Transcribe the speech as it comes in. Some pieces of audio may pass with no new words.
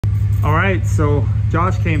All right, so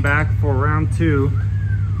Josh came back for round 2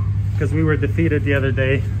 because we were defeated the other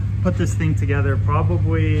day. Put this thing together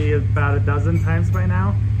probably about a dozen times by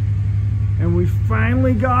now, and we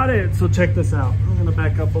finally got it. So check this out. I'm gonna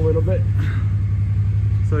back up a little bit.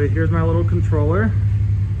 So here's my little controller.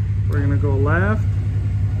 We're gonna go left.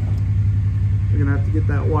 We're gonna have to get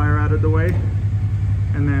that wire out of the way,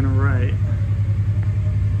 and then right.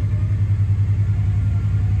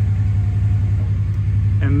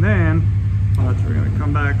 And then, watch, we're gonna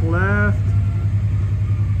come back left,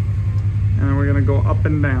 and then we're gonna go up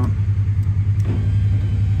and down.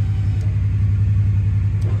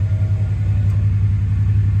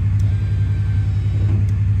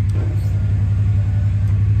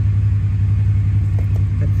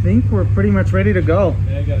 I think we're pretty much ready to go.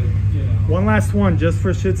 Yeah, I gotta, One last one, just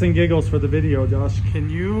for shits and giggles for the video, Josh. Can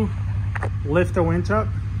you lift a winch up?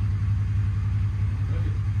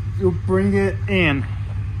 You bring it in.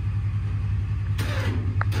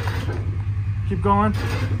 Keep going.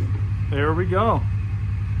 There we go.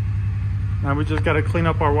 Now we just got to clean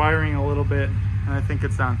up our wiring a little bit, and I think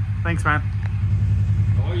it's done. Thanks, man.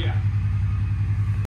 Oh yeah.